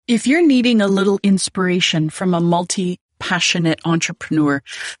If you're needing a little inspiration from a multi-passionate entrepreneur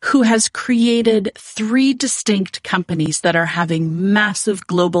who has created 3 distinct companies that are having massive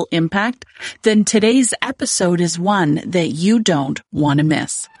global impact, then today's episode is one that you don't want to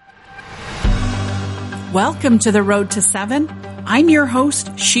miss. Welcome to The Road to 7. I'm your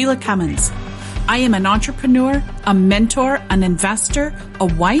host, Sheila Cummins. I am an entrepreneur, a mentor, an investor, a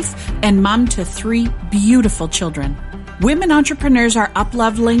wife, and mom to 3 beautiful children. Women entrepreneurs are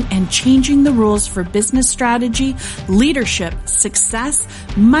up-leveling and changing the rules for business strategy, leadership, success,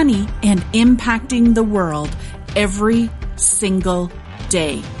 money, and impacting the world every single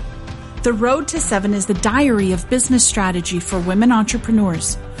day. The Road to 7 is the diary of business strategy for women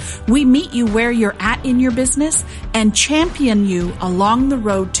entrepreneurs. We meet you where you're at in your business and champion you along the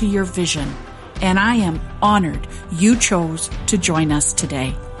road to your vision. And I am honored you chose to join us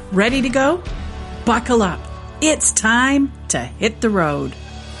today. Ready to go? Buckle up. It's time to hit the road.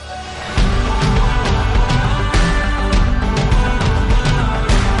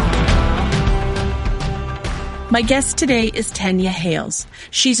 My guest today is Tanya Hales.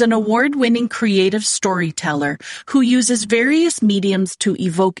 She's an award-winning creative storyteller who uses various mediums to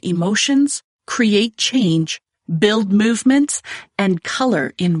evoke emotions, create change, build movements, and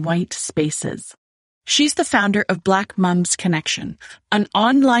color in white spaces. She's the founder of Black Mums Connection, an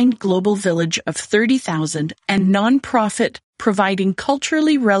online global village of 30,000 and nonprofit providing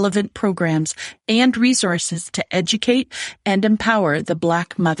culturally relevant programs and resources to educate and empower the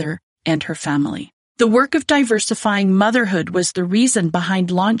Black mother and her family. The work of diversifying motherhood was the reason behind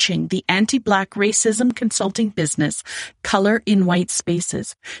launching the anti-Black racism consulting business, Color in White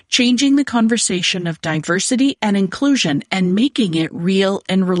Spaces, changing the conversation of diversity and inclusion and making it real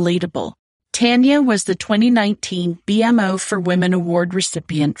and relatable. Tanya was the 2019 BMO for Women Award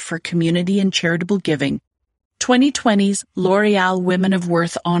recipient for Community and Charitable Giving, 2020's L'Oreal Women of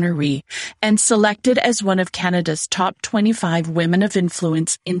Worth honoree, and selected as one of Canada's top 25 women of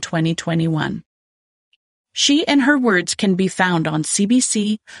influence in 2021. She and her words can be found on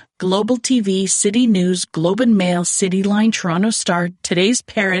CBC, Global TV, City News, Globe and Mail, Cityline, Toronto Star, Today's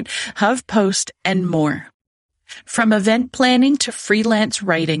Parent, HuffPost, and more. From event planning to freelance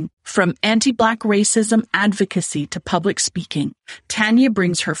writing, from anti-Black racism advocacy to public speaking, Tanya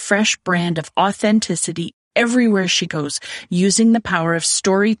brings her fresh brand of authenticity everywhere she goes, using the power of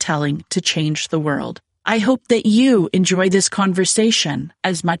storytelling to change the world. I hope that you enjoy this conversation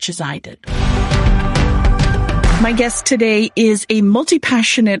as much as I did. My guest today is a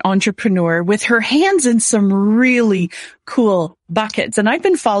multi-passionate entrepreneur with her hands in some really cool buckets. And I've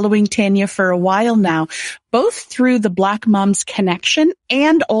been following Tanya for a while now, both through the Black Mums Connection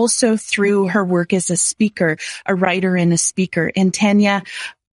and also through her work as a speaker, a writer and a speaker. And Tanya,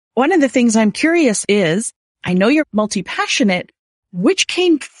 one of the things I'm curious is, I know you're multi-passionate. Which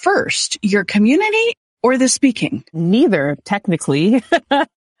came first, your community or the speaking? Neither, technically.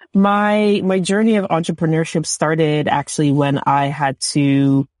 My journey of entrepreneurship started actually when I had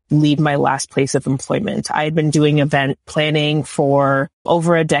to leave my last place of employment. I had been doing event planning for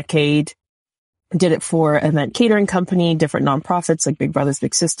over a decade, did it for an event catering company, different nonprofits like Big Brothers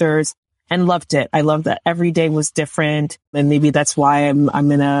Big Sisters, and loved it. I loved that every day was different. And maybe that's why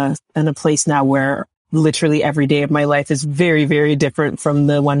I'm in a place now where literally every day of my life is very, very different from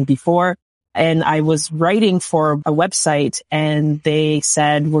the one before. And I was writing for a website and they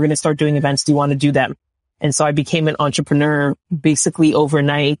said, we're going to start doing events. Do you want to do them? And so I became an entrepreneur basically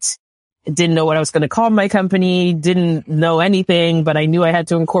overnight. Didn't know what I was going to call my company, didn't know anything, but I knew I had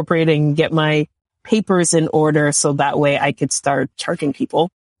to incorporate and get my papers in order so that way I could start charging people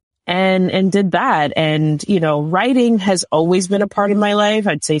and did that. And, writing has always been a part of my life,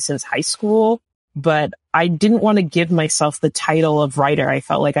 I'd say since high school. But I didn't want to give myself the title of writer. I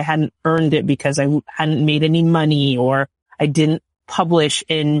felt like I hadn't earned it because I hadn't made any money or I didn't publish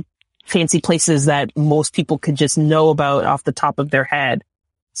in fancy places that most people could just know about off the top of their head.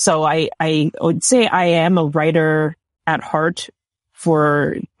 So I would say I am a writer at heart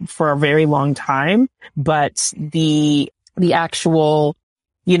for a very long time, but the actual,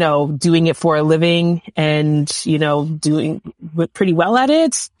 doing it for a living and, doing pretty well at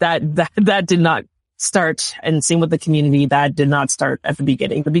it, that did not start. And same with the community, that did not start at the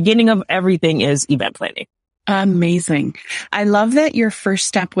beginning. The beginning of everything is event planning. Amazing. I love that your first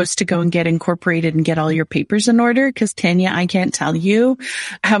step was to go and get incorporated and get all your papers in order. Because Tanya, I can't tell you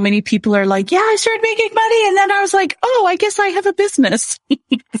how many people are like, yeah, I started making money. And then I was like, oh, I guess I have a business.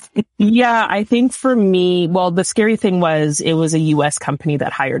 Yeah, I think for me, well, the scary thing was it was a US company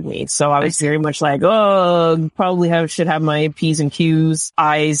that hired me. So I was very much like, oh, probably should have my P's and Q's,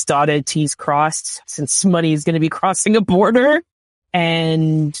 I's dotted, T's crossed, since money is going to be crossing a border.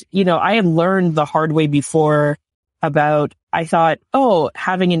 And, I had learned the hard way before I thought,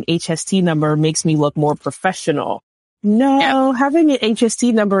 having an HST number makes me look more professional. No, having an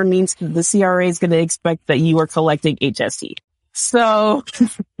HST number means the CRA is going to expect that you are collecting HST. So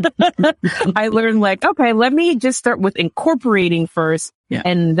I learned okay, let me just start with incorporating first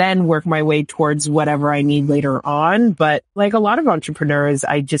and then work my way towards whatever I need later on. But like a lot of entrepreneurs,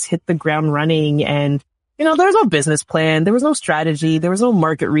 I just hit the ground running and, there was no business plan. There was no strategy. There was no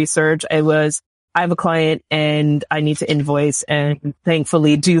market research. I have a client and I need to invoice and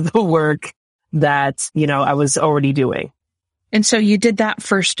thankfully do the work that, I was already doing. And so you did that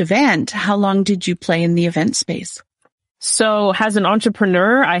first event. How long did you play in the event space? So as an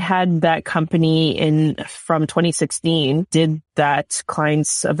entrepreneur, I had that company from 2016, did that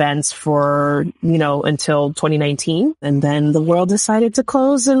clients events for, until 2019. And then the world decided to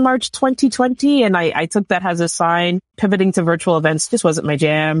close in March 2020. And I took that as a sign. Pivoting to virtual events just wasn't my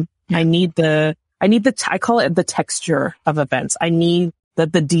jam. Yeah. I call it the texture of events. I need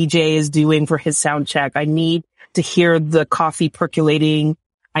that the DJ is doing for his sound check. I need to hear the coffee percolating.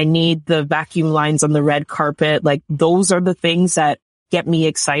 I need the vacuum lines on the red carpet. Those are the things that get me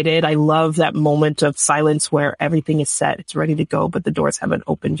excited. I love that moment of silence where everything is set. It's ready to go, but the doors haven't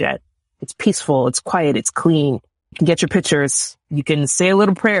opened yet. It's peaceful. It's quiet. It's clean. You can get your pictures. You can say a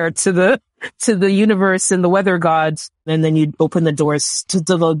little prayer to the universe and the weather gods. And then you open the doors to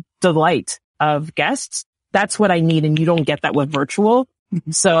the delight of guests. That's what I need. And you don't get that with virtual.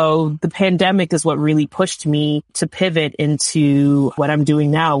 So the pandemic is what really pushed me to pivot into what I'm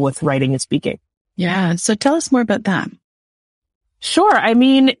doing now with writing and speaking. Yeah. So tell us more about that. Sure. I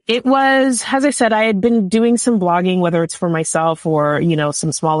mean, it was, as I said, I had been doing some blogging, whether it's for myself or,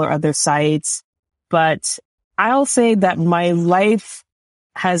 some smaller other sites. But I'll say that my life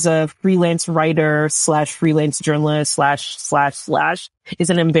as a freelance writer / freelance journalist / is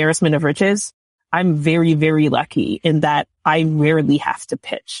an embarrassment of riches. I'm very, very lucky in that I rarely have to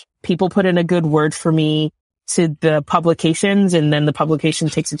pitch. People put in a good word for me to the publications and then the publication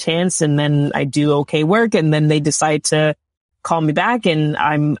takes a chance and then I do okay work and then they decide to call me back and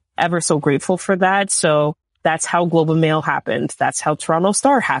I'm ever so grateful for that. So that's how Globe and Mail happened. That's how Toronto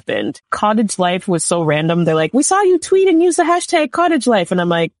Star happened. Cottage Life was so random. They're like, we saw you tweet and use the hashtag Cottage Life. And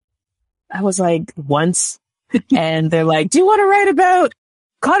I was like, once. And they're like, do you want to write about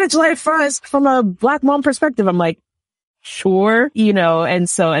Cottage Life for us from a Black mom perspective? I'm like, sure,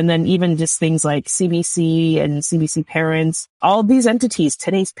 and then even just things like CBC and CBC Parents, all these entities,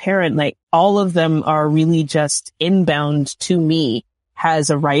 Today's Parent, all of them are really just inbound to me as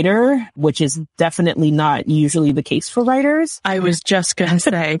a writer, which is definitely not usually the case for writers. I was just going to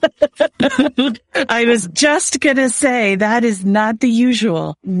say, that is not the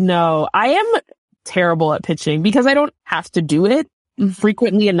usual. No, I am terrible at pitching because I don't have to do it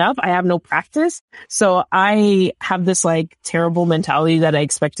frequently enough. I have no practice. So I have this terrible mentality that I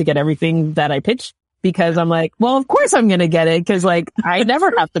expect to get everything that I pitch because I'm like, well, of course I'm going to get it because I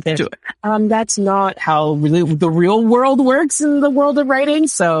never have to pitch. Do it. That's not how really the real world works in the world of writing.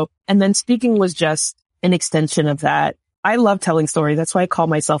 So, and then speaking was just an extension of that. I love telling stories. That's why I call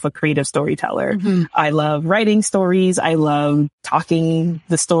myself a creative storyteller. Mm-hmm. I love writing stories. I love talking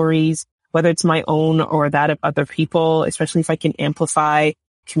the stories, whether it's my own or that of other people, especially if I can amplify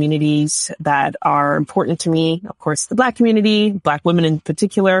communities that are important to me. Of course, the Black community, Black women in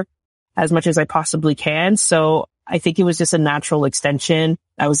particular, as much as I possibly can. So I think it was just a natural extension.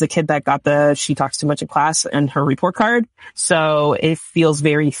 I was the kid that got the she talks too much in class and her report card. So it feels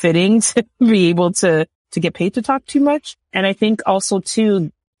very fitting to be able to get paid to talk too much. And I think also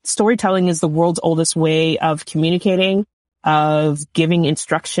too, storytelling is the world's oldest way of communicating, of giving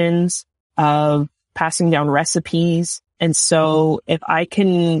instructions, of passing down recipes. And so if I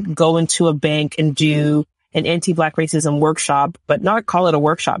can go into a bank and do an anti-Black racism workshop, but not call it a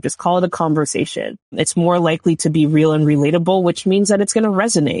workshop, just call it a conversation, it's more likely to be real and relatable, which means that it's going to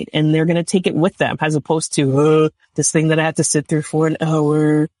resonate and they're going to take it with them as opposed to this thing that I had to sit through for an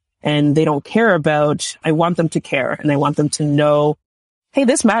hour and they don't care about. I want them to care and I want them to know, hey,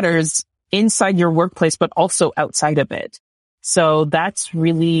 this matters inside your workplace, but also outside of it. So that's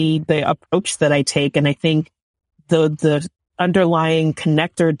really the approach that I take. And I think the underlying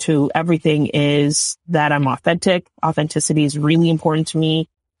connector to everything is that I'm authentic. Authenticity is really important to me.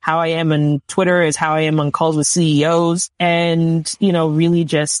 How I am on Twitter is how I am on calls with CEOs. And, really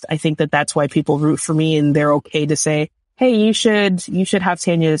just, I think that that's why people root for me and they're okay to say, hey, you should have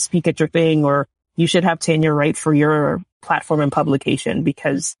Tanya speak at your thing, or you should have Tanya write for your platform and publication,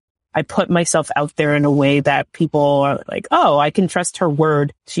 because I put myself out there in a way that people are like, oh, I can trust her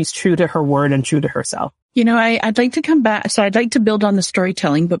word. She's true to her word and true to herself. I'd like to come back. So I'd like to build on the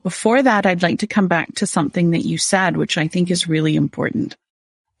storytelling, but before that, I'd like to come back to something that you said, which I think is really important.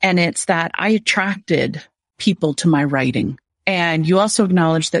 And it's that I attracted people to my writing. And you also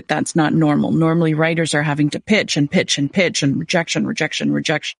acknowledge that that's not normal. Normally writers are having to pitch and pitch and pitch and rejection.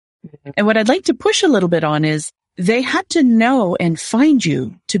 And what I'd like to push a little bit on is they had to know and find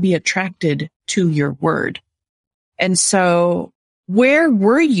you to be attracted to your word. And so where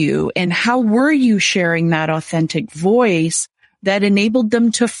were you and how were you sharing that authentic voice that enabled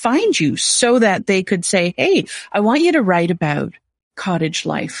them to find you so that they could say, hey, I want you to write about cottage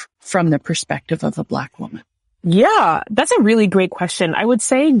life from the perspective of a Black woman? Yeah, that's a really great question. I would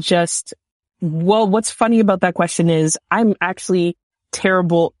say what's funny about that question is I'm actually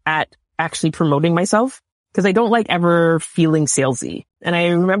terrible at actually promoting myself because I don't like ever feeling salesy. And I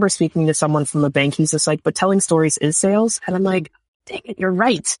remember speaking to someone from a bank. He's just like, but telling stories is sales. And I'm like, dang it, you're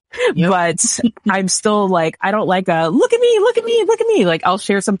right. Yep. But I'm still like, I don't like look at me. Like I'll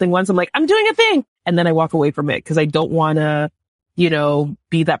share something once. I'm like, I'm doing a thing. And then I walk away from it because I don't want to,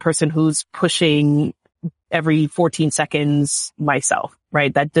 be that person who's pushing every 14 seconds myself,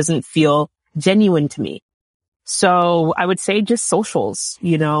 right? That doesn't feel genuine to me. So I would say just socials,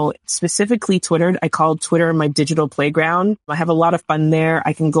 specifically Twitter. I call Twitter my digital playground. I have a lot of fun there.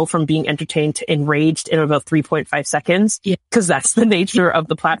 I can go from being entertained to enraged in about 3.5 seconds because that's the nature of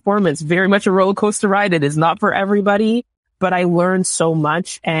the platform. It's very much a roller coaster ride. It is not for everybody, but I learn so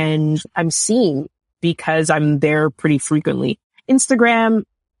much and I'm seen because I'm there pretty frequently. Instagram,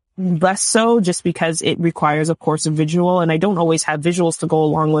 less so just because it requires, of course, a visual and I don't always have visuals to go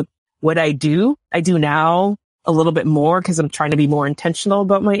along with what I do. I do now a little bit more because I'm trying to be more intentional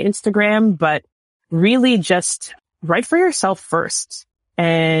about my Instagram, but really just write for yourself first.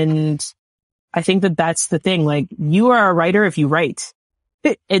 And I think that that's the thing. Like you are a writer if you write.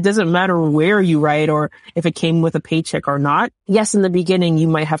 It doesn't matter where you write or if it came with a paycheck or not. Yes, in the beginning, you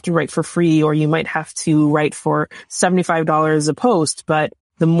might have to write for free or you might have to write for $75 a post, but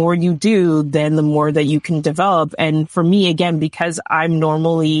the more you do, then the more that you can develop. And for me, again, because I'm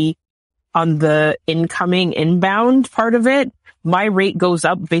normally on the inbound part of it, my rate goes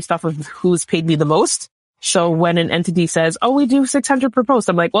up based off of who's paid me the most. So when an entity says, oh, we do 600 per post,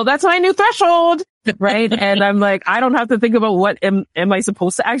 I'm like, well, that's my new threshold, right? And I'm like, I don't have to think about what am I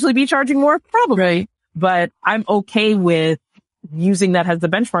supposed to actually be charging more? Probably. Right. But I'm okay with using that as the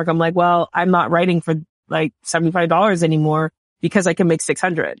benchmark. I'm like, well, I'm not writing for like $75 anymore because I can make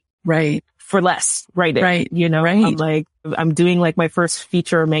 600. Right. For less writing. Right. Right. I'm like, I'm doing like my first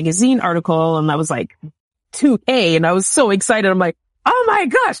feature magazine article and that was like $2,000 and I was so excited. I'm like, oh my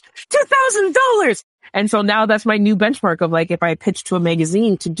gosh, $2,000. And so now that's my new benchmark of like, if I pitch to a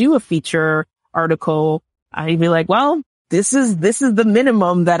magazine to do a feature article, I'd be like, well, this is the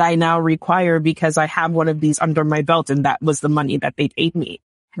minimum that I now require because I have one of these under my belt. And that was the money that they paid me.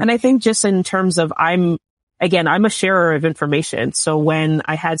 And I think just in terms of I'm a sharer of information. So when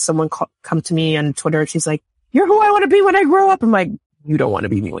I had someone come to me on Twitter, she's like, you're who I want to be when I grow up. I'm like, you don't want to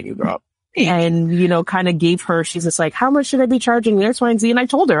be me when you grow up. And, kind of gave her, she's just like, how much should I be charging X, Y, and Z? And I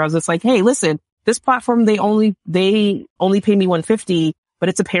told her, I was just like, hey, listen, this platform, they only pay me $150, but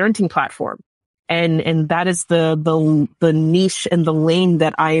it's a parenting platform. And that is the niche and the lane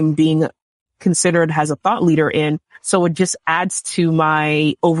that I am being considered as a thought leader in. So it just adds to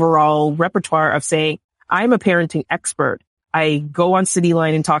my overall repertoire of saying, I'm a parenting expert. I go on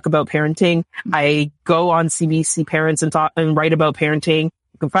Cityline and talk about parenting. I go on CBC Parents and talk and write about parenting.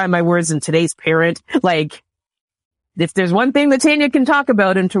 You can find my words in Today's Parent. Like, if there's one thing that Tanya can talk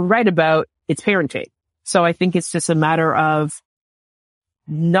about and to write about, it's parenting. So I think it's just a matter of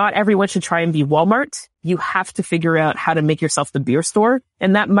not everyone should try and be Walmart. You have to figure out how to make yourself the beer store.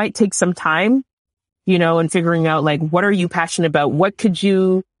 And that might take some time, and figuring out like, what are you passionate about? What could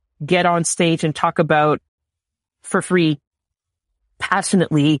you get on stage and talk about for free,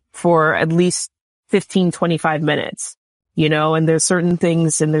 passionately for at least 15, 25 minutes, and there's certain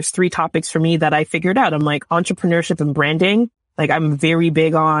things and there's 3 topics for me that I figured out. I'm like entrepreneurship and branding. Like I'm very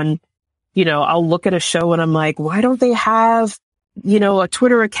big on, I'll look at a show and I'm like, why don't they have, a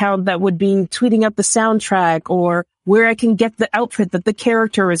Twitter account that would be tweeting out the soundtrack or where I can get the outfit that the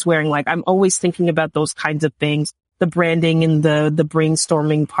character is wearing? Like I'm always thinking about those kinds of things, the branding and the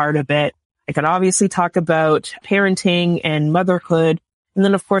brainstorming part of it. I can obviously talk about parenting and motherhood. And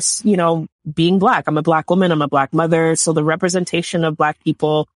then, of course, being Black. I'm a Black woman. I'm a Black mother. So the representation of Black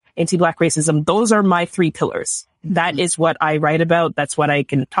people, anti-Black racism, those are my 3 pillars. That is what I write about. That's what I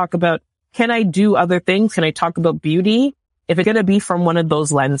can talk about. Can I do other things? Can I talk about beauty? If it's going to be from one of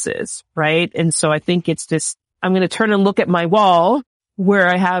those lenses, right? And so I think it's just, I'm going to turn and look at my wall where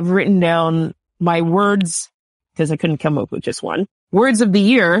I have written down my words, because I couldn't come up with just one, words of the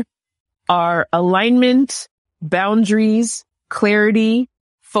year are alignment, boundaries, clarity,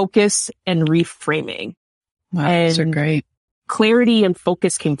 focus, and reframing. Wow, those are great. Clarity and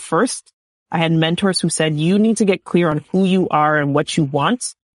focus came first. I had mentors who said, you need to get clear on who you are and what you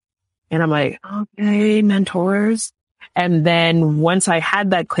want. And I'm like, okay, mentors. And then once I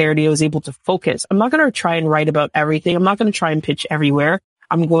had that clarity, I was able to focus. I'm not going to try and write about everything. I'm not going to try and pitch everywhere.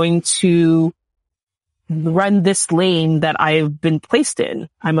 I'm going to run this lane that I've been placed in.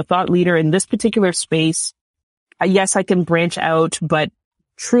 I'm a thought leader in this particular space. Yes, I can branch out, but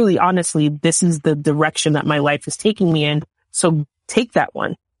truly, honestly, this is the direction that my life is taking me in. So take that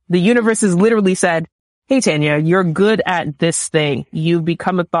one. The universe has literally said, hey, Tanya, you're good at this thing. You've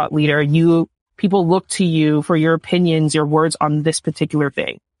become a thought leader. People look to you for your opinions, your words on this particular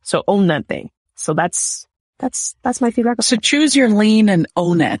thing. So own that thing. So that's my feedback. So choose your lane and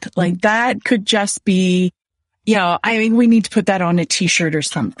own it. Like that could just be, I mean, we need to put that on a t-shirt or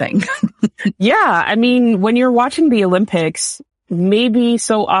something. Yeah. I mean, when you're watching the Olympics, maybe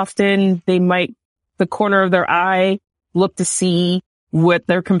so often the corner of their eye look to see what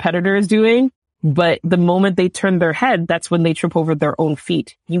their competitor is doing. But the moment they turn their head, that's when they trip over their own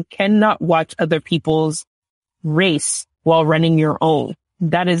feet. You cannot watch other people's race while running your own.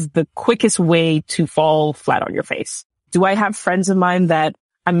 That is the quickest way to fall flat on your face. Do I have friends of mine that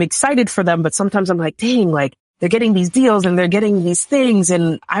I'm excited for them, but sometimes I'm like, dang, like they're getting these deals and they're getting these things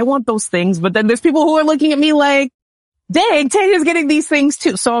and I want those things. But then there's people who are looking at me like, dang, Tanya's getting these things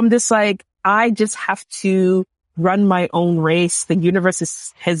too. So I'm just like, I just have to run my own race. The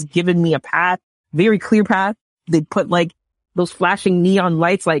universe has given me a path, very clear path. They put like those flashing neon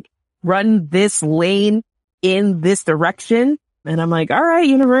lights, like run this lane in this direction. And I'm like, all right,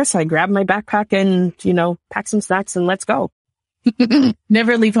 universe. I grab my backpack and, pack some snacks and let's go.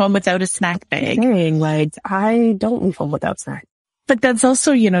 Never leave home without a snack bag. Dang, like I don't leave home without snacks. But that's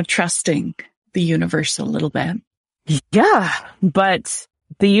also, trusting the universe a little bit. Yeah, but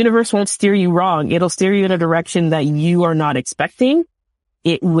the universe won't steer you wrong. It'll steer you in a direction that you are not expecting.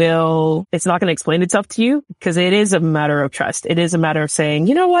 It's not going to explain itself to you because it is a matter of trust. It is a matter of saying,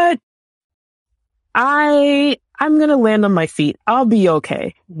 you know what? I'm going to land on my feet. I'll be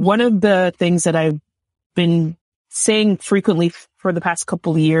okay. One of the things that I've been saying frequently for the past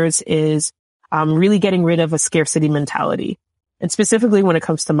couple of years is really getting rid of a scarcity mentality. And specifically when it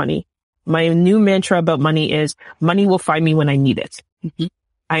comes to money. My new mantra about money is money will find me when I need it. Mm-hmm.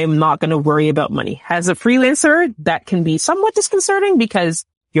 I am not going to worry about money. As a freelancer, that can be somewhat disconcerting because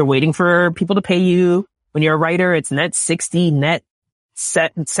you're waiting for people to pay you. When you're a writer, it's net 60, net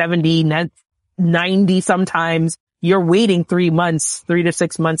 70, net 90 sometimes. You're waiting 3 to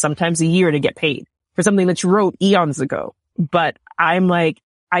 6 months, sometimes a year to get paid for something that you wrote eons ago. But I'm like,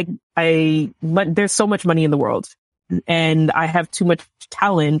 there's so much money in the world and I have too much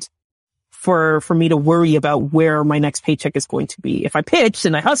talent for me to worry about where my next paycheck is going to be. If I pitched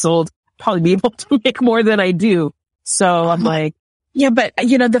and I hustled, I'd probably be able to make more than I do. So I'm like, yeah, but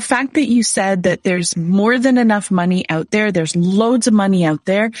the fact that you said that there's more than enough money out there, there's loads of money out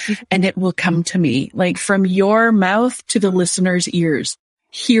there and it will come to me, like from your mouth to the listener's ears.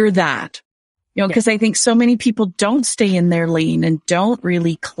 Hear that, because I think so many people don't stay in their lane and don't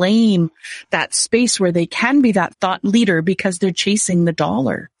really claim that space where they can be that thought leader because they're chasing the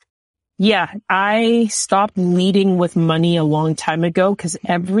dollar. Yeah, I stopped leading with money a long time ago because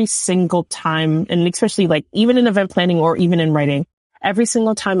every single time, and especially like even in event planning or even in writing, every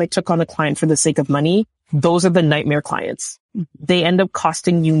single time I took on a client for the sake of money, those are the nightmare clients. They end up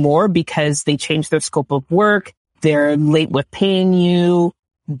costing you more because they change their scope of work. They're late with paying you.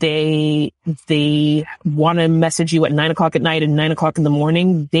 They want to message you at 9 o'clock at night and 9 o'clock in the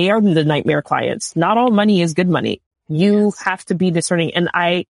morning. They are the nightmare clients. Not all money is good money. You have to be discerning. And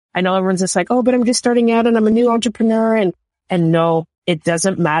I know everyone's just like, oh, but I'm just starting out and I'm a new entrepreneur. And no, it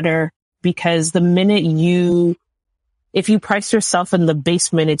doesn't matter because the minute if you price yourself in the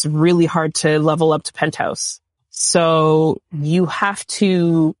basement, it's really hard to level up to penthouse. So you have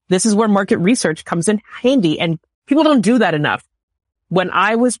to, this is where market research comes in handy and people don't do that enough. When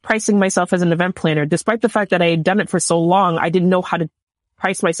I was pricing myself as an event planner, despite the fact that I had done it for so long, I didn't know how to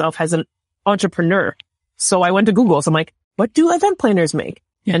price myself as an entrepreneur. So I went to Google. So I'm like, what do event planners make?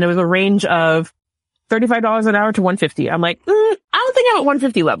 Yeah. And there was a range of $35 an hour to $150. I'm like, I don't think I'm at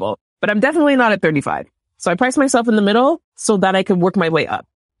 $150 level, but I'm definitely not at $35. So I priced myself in the middle so that I could work my way up.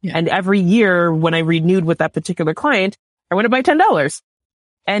 Yeah. And every year when I renewed with that particular client, I went up by $10.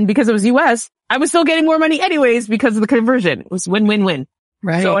 And because it was US, I was still getting more money anyways because of the conversion. It was win-win-win.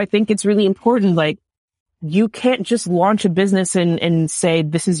 Right. So I think it's really important. Like you can't just launch a business and say,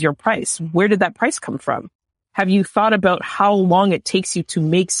 this is your price. Where did that price come from? Have you thought about how long it takes you to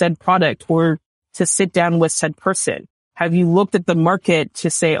make said product or to sit down with said person? Have you looked at the market to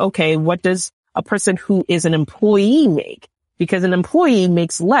say, okay, what does a person who is an employee make? Because an employee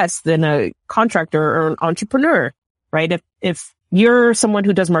makes less than a contractor or an entrepreneur, right? If you're someone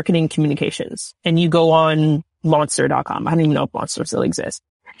who does marketing communications and you go on Monster.com, I don't even know if Monster still exists,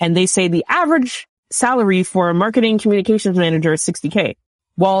 and they say the average salary for a marketing communications manager is $60K.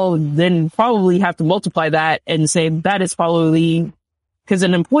 Well, then probably have to multiply that and say that is probably because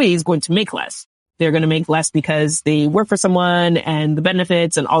an employee is going to make less. They're going to make less because they work for someone and the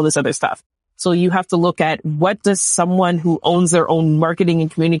benefits and all this other stuff. So you have to look at what does someone who owns their own marketing and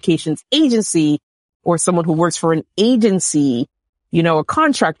communications agency or someone who works for an agency, a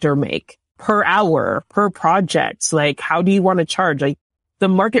contractor make per hour, per project. Like, how do you want to charge? Like, the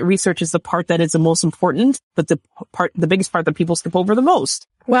market research is the part that is the most important, but the biggest part that people skip over the most.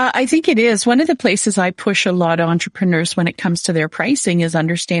 Well, I think it is. One of the places I push a lot of entrepreneurs when it comes to their pricing is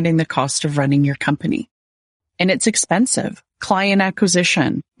understanding the cost of running your company. And it's expensive. Client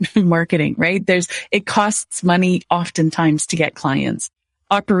acquisition, marketing, right? It costs money oftentimes to get clients,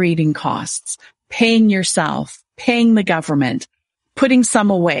 operating costs, paying yourself, paying the government, putting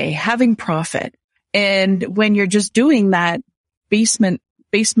some away, having profit. And when you're just doing that basement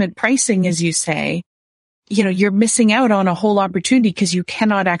pricing, as you say, you're missing out on a whole opportunity because you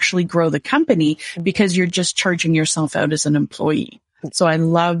cannot actually grow the company because you're just charging yourself out as an employee. So I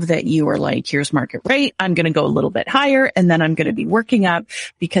love that you are like, here's market rate. I'm going to go a little bit higher and then I'm going to be working up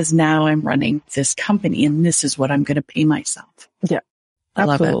because now I'm running this company and this is what I'm going to pay myself. Yeah,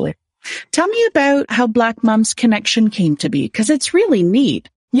 absolutely. Tell me about how Black Moms Connection came to be because it's really neat.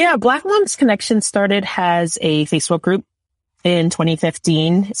 Yeah, Black Moms Connection started as a Facebook group in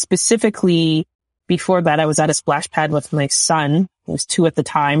 2015. Specifically, before that, I was at a splash pad with my son. He was 2 at the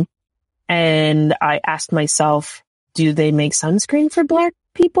time. And I asked myself, do they make sunscreen for Black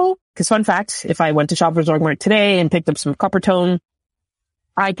people? Because fun fact, if I went to Shoppers Drug Mart today and picked up some Coppertone,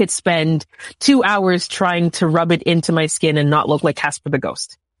 I could spend 2 hours trying to rub it into my skin and not look like Casper the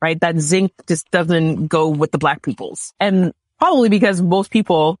Ghost, right? That zinc just doesn't go with the Black peoples. And probably because most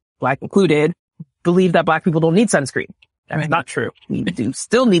people, Black included, believe that Black people don't need sunscreen. That's not true. We do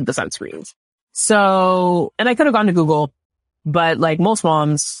still need the sunscreens. So, and I could have gone to Google, but like most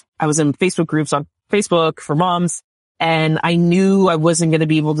moms, I was in Facebook groups on Facebook for moms, and I knew I wasn't going to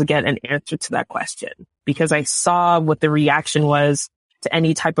be able to get an answer to that question because I saw what the reaction was to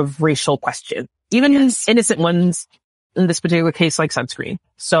any type of racial question, even innocent ones, in this particular case, like sunscreen.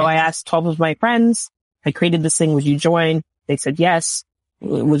 So I asked 12 of my friends, I created this thing, would you join? They said yes. It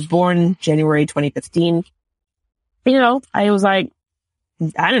was born January 2015. I was like,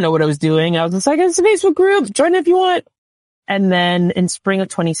 I didn't know what I was doing. I was just like, it's a Facebook group. Join if you want. And then in spring of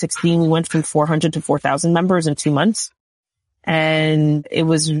 2016, we went from 400 to 4,000 members in 2 months. And it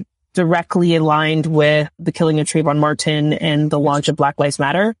was directly aligned with the killing of Trayvon Martin and the launch of Black Lives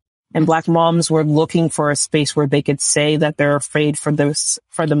Matter. And Black moms were looking for a space where they could say that they're afraid for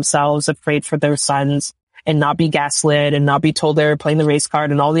themselves, afraid for their sons, and not be gaslit and not be told they're playing the race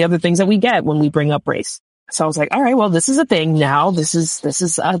card and all the other things that we get when we bring up race. So I was like, all right, well, this is a thing now. This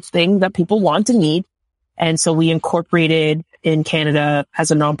is a thing that people want and need. And so we incorporated in Canada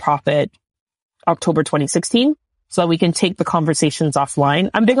as a nonprofit October 2016 so that we can take the conversations offline.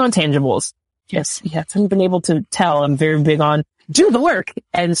 I'm big on tangibles. Yes. You haven't been able to tell. I'm very big on do the work.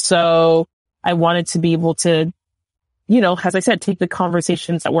 And so I wanted to be able to, as I said, take the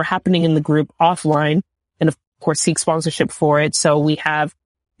conversations that were happening in the group offline and of course seek sponsorship for it. So we have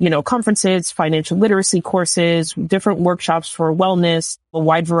conferences, financial literacy courses, different workshops for wellness, a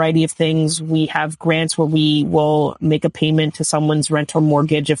wide variety of things. We have grants where we will make a payment to someone's rent or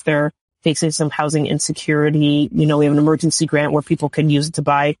mortgage if they're facing some housing insecurity. We have an emergency grant where people can use it to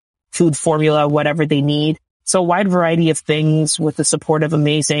buy food, formula, whatever they need. So a wide variety of things with the support of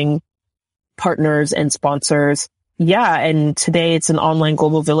amazing partners and sponsors. Yeah. And today it's an online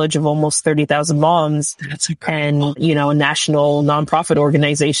global village of almost 30,000 moms. That's incredible. And, a national nonprofit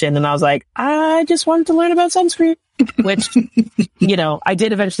organization. And I was like, I just wanted to learn about sunscreen, which, I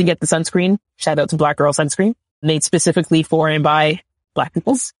did eventually get the sunscreen. Shout out to Black Girl Sunscreen, made specifically for and by Black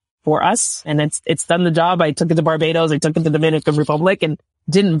peoples for us. And it's done the job. I took it to Barbados. I took it to the Dominican Republic and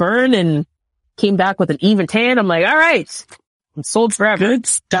didn't burn and came back with an even tan. I'm like, all right, I'm sold forever. Good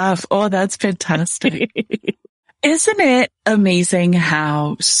stuff. Oh, that's fantastic. Isn't it amazing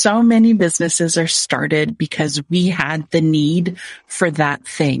how so many businesses are started because we had the need for that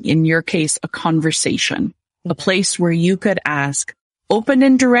thing? In your case, a conversation, a place where you could ask open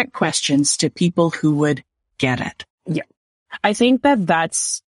and direct questions to people who would get it. Yeah. I think that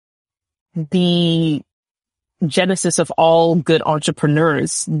that's the genesis of all good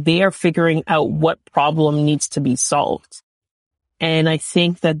entrepreneurs. They are figuring out what problem needs to be solved. And I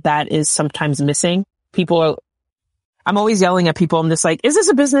think that that is sometimes missing. I'm always yelling at people. I'm just like, is this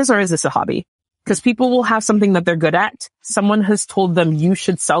a business or is this a hobby? Because people will have something that they're good at. Someone has told them you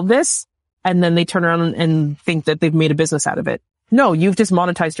should sell this. And then they turn around and think that they've made a business out of it. No, you've just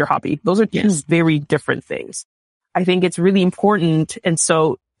monetized your hobby. Those are two very different things. I think it's really important.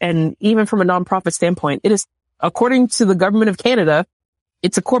 And even from a nonprofit standpoint, it is, according to the government of Canada,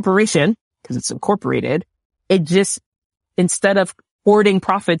 it's a corporation because it's incorporated. It just, instead of hoarding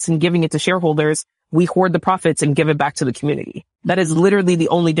profits and giving it to shareholders, we hoard the profits and give it back to the community. That is literally the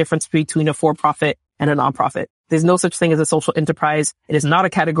only difference between a for-profit and a nonprofit. There's no such thing as a social enterprise. It is not a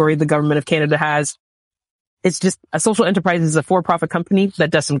category the government of Canada has. It's just a social enterprise is a for-profit company that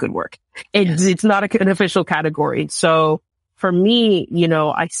does some good work. It's not an official category. So for me,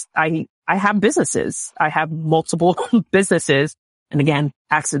 I have businesses. I have multiple businesses, and again,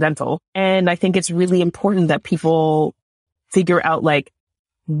 accidental. And I think it's really important that people figure out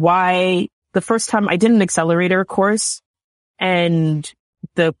why. The first time I did an accelerator course, and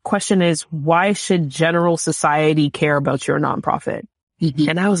the question is, why should general society care about your nonprofit? Mm-hmm.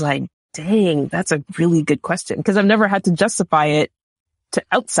 And I was like, dang, that's a really good question, because I've never had to justify it to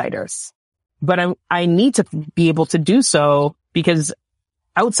outsiders. But I need to be able to do so, because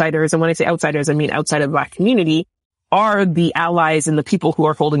outsiders, and when I say outsiders, I mean outside of the Black community, are the allies and the people who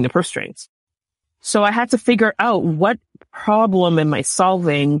are holding the purse strings. So I had to figure out, what problem am I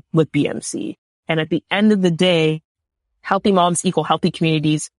solving with BMC? And at the end of the day, healthy moms equal healthy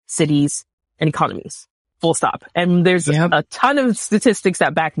communities, cities, and economies. Full stop. And there's a ton of statistics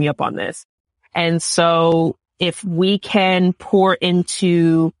that back me up on this. And so if we can pour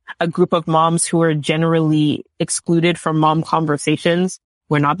into a group of moms who are generally excluded from mom conversations,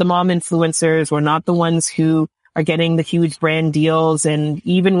 we're not the mom influencers, we're not the ones who are getting the huge brand deals. And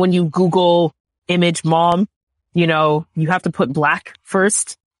even when you Google image mom, you have to put Black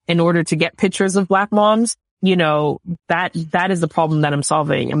first in order to get pictures of Black moms. That is the problem that I'm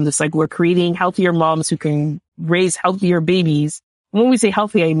solving. I'm just like, we're creating healthier moms who can raise healthier babies. When we say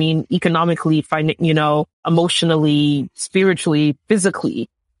healthy, I mean economically, emotionally, spiritually, physically.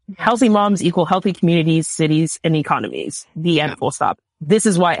 Healthy moms equal healthy communities, cities, and economies. The end, full stop. This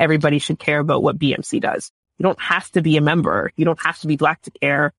is why everybody should care about what BMC does. You don't have to be a member. You don't have to be Black to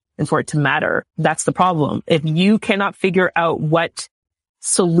care and for it to matter. That's the problem. If you cannot figure out what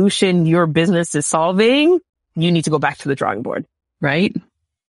solution your business is solving, you need to go back to the drawing board. Right?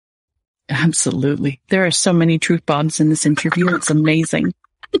 Absolutely. There are so many truth bombs in this interview. It's amazing.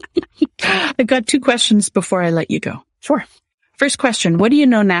 I've got 2 questions before I let you go. Sure. First question, what do you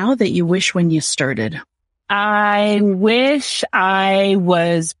know now that you wish when you started? I wish I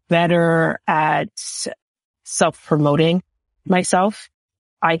was better at self-promoting myself.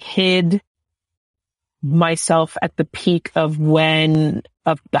 I hid myself at the peak of the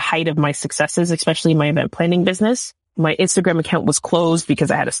height of my successes, especially my event planning business. My Instagram account was closed because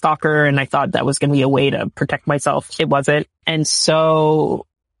I had a stalker and I thought that was going to be a way to protect myself. It wasn't. And so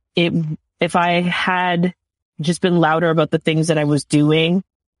if I had just been louder about the things that I was doing,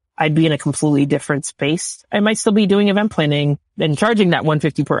 I'd be in a completely different space. I might still be doing event planning and charging that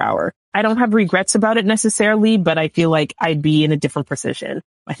 $150 per hour. I don't have regrets about it necessarily, but I feel like I'd be in a different position.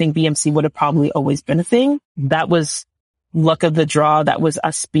 I think BMC would have probably always been a thing. That was luck of the draw. That was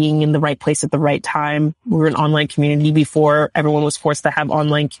us being in the right place at the right time. We were an online community before everyone was forced to have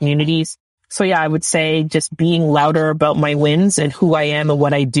online communities. So yeah, I would say just being louder about my wins and who I am and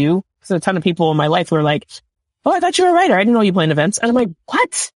what I do. So a ton of people in my life were like, oh, I thought you were a writer. I didn't know you planned events. And I'm like,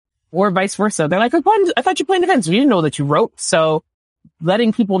 what? Or vice versa. They're like, I thought you planned events. We didn't know that you wrote. So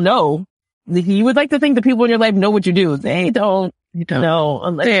letting people know, you would like to think the people in your life know what you do. They don't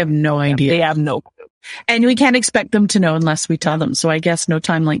know. They have no idea. They have no clue. And we can't expect them to know unless we tell them. So I guess no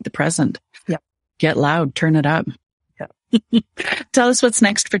time like the present. Yeah. Get loud. Turn it up. Yeah. Tell us what's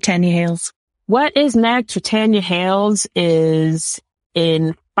next for Tanya Hales. What is next for Tanya Hales is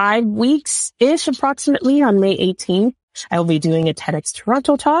in 5 weeks-ish, approximately, on May 18th. I will be doing a TEDx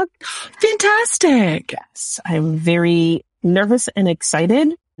Toronto talk. Fantastic. Yes. I'm very nervous and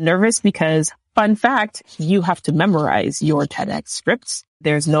excited. Nervous because, fun fact, you have to memorize your TEDx scripts.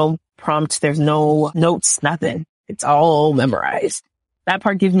 There's no prompt. There's no notes, nothing. It's all memorized. That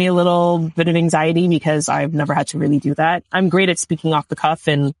part gives me a little bit of anxiety because I've never had to really do that. I'm great at speaking off the cuff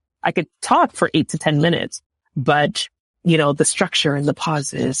and I could talk for 8 to 10 minutes, but the structure and the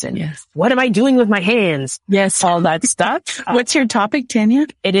pauses and what am I doing with my hands? Yes. All that stuff. What's your topic, Tanya?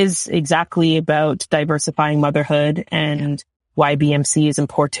 It is exactly about diversifying motherhood and why BMC is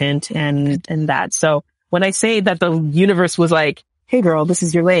important and that. So when I say that the universe was like, hey girl, this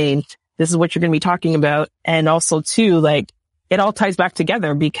is your lane. This is what you're going to be talking about. And also too, like it all ties back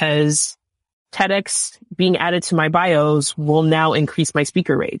together because TEDx being added to my bios will now increase my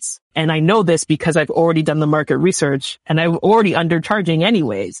speaker rates. And I know this because I've already done the market research and I'm already undercharging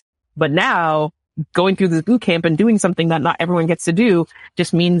anyways. But now going through this boot camp and doing something that not everyone gets to do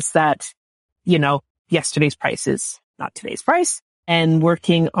just means that, yesterday's price is not today's price, and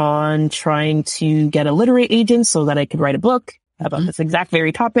working on trying to get a literary agent so that I could write a book about this exact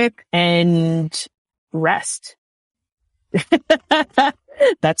very topic and rest.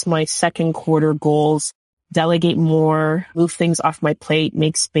 That's my second quarter goals. Delegate more, move things off my plate,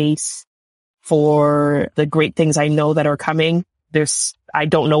 make space for the great things I know that are coming. I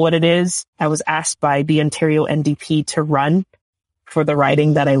don't know what it is. I was asked by the Ontario NDP to run for the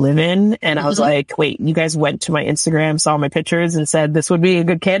riding that I live in. And I was like, wait, you guys went to my Instagram, saw my pictures and said this would be a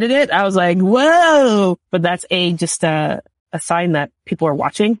good candidate. I was like, whoa, but that's just a sign that people are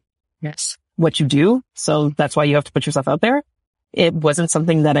watching. Yes. What you do. So that's why you have to put yourself out there. It wasn't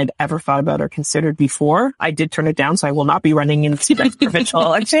something that I'd ever thought about or considered before. I did turn it down, so I will not be running in the next provincial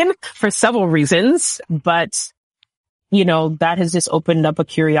election for several reasons. But, that has just opened up a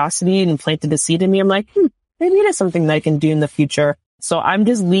curiosity and planted a seed in me. I'm like, maybe it is something that I can do in the future. So I'm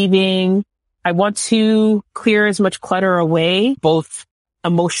just leaving. I want to clear as much clutter away, both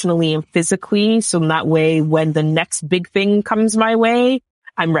emotionally and physically. So that way, when the next big thing comes my way,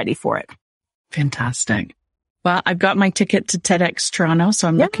 I'm ready for it. Fantastic. Well, I've got my ticket to TEDx Toronto, so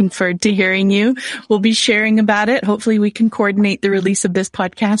I'm looking forward to hearing you. We'll be sharing about it. Hopefully we can coordinate the release of this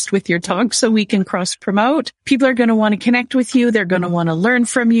podcast with your talk so we can cross promote. People are going to want to connect with you. They're going to want to learn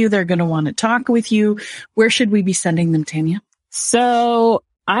from you. They're going to want to talk with you. Where should we be sending them, Tanya? So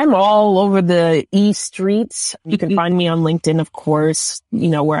I'm all over the e-streets. You can find me on LinkedIn, of course,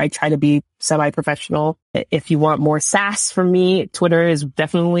 where I try to be semi-professional. If you want more sass from me, Twitter is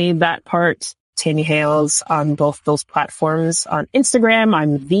definitely that part. Tanya Hales on both those platforms. On Instagram,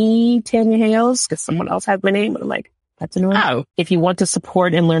 I'm the Tanya Hales because someone else has my name, but I'm like, that's annoying. Oh. If you want to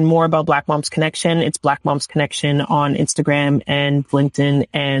support and learn more about Black Moms Connection, it's Black Moms Connection on Instagram and LinkedIn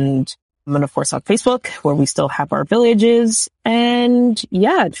and of course on Facebook, where we still have our villages. And if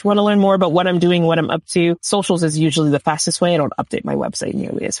you want to learn more about what I'm doing, what I'm up to, socials is usually the fastest way. I don't update my website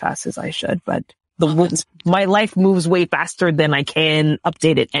nearly as fast as I should, but my life moves way faster than I can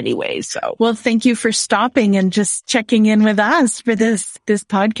update it anyway. So, well, thank you for stopping and just checking in with us for this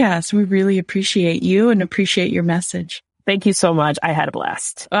podcast. We really appreciate you and appreciate your message. Thank you so much. I had a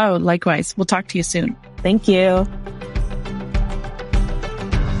blast. Oh, likewise. We'll talk to you soon. Thank you.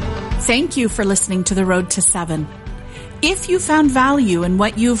 Thank you for listening to The Road to 7. If you found value in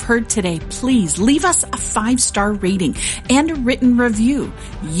what you've heard today, please leave us a 5-star rating and a written review.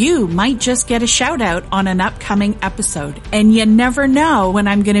 You might just get a shout out on an upcoming episode. And you never know when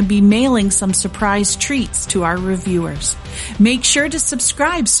I'm going to be mailing some surprise treats to our reviewers. Make sure to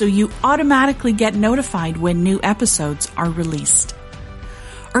subscribe so you automatically get notified when new episodes are released.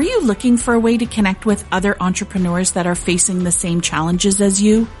 Are you looking for a way to connect with other entrepreneurs that are facing the same challenges as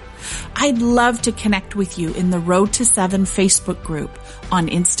you? I'd love to connect with you in the Road to 7 Facebook group on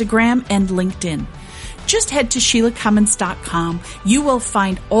Instagram and LinkedIn. Just head to SheilaCummins.com. You will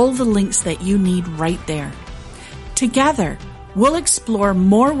find all the links that you need right there. Together, we'll explore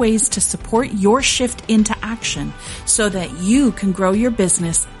more ways to support your shift into action so that you can grow your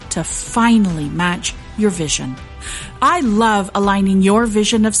business to finally match your vision. I love aligning your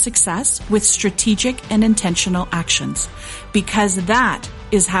vision of success with strategic and intentional actions because that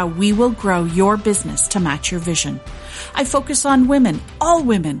is how we will grow your business to match your vision. I focus on women, all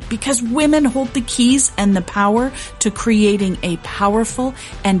women, because women hold the keys and the power to creating a powerful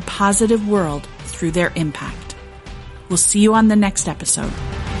and positive world through their impact. We'll see you on the next episode.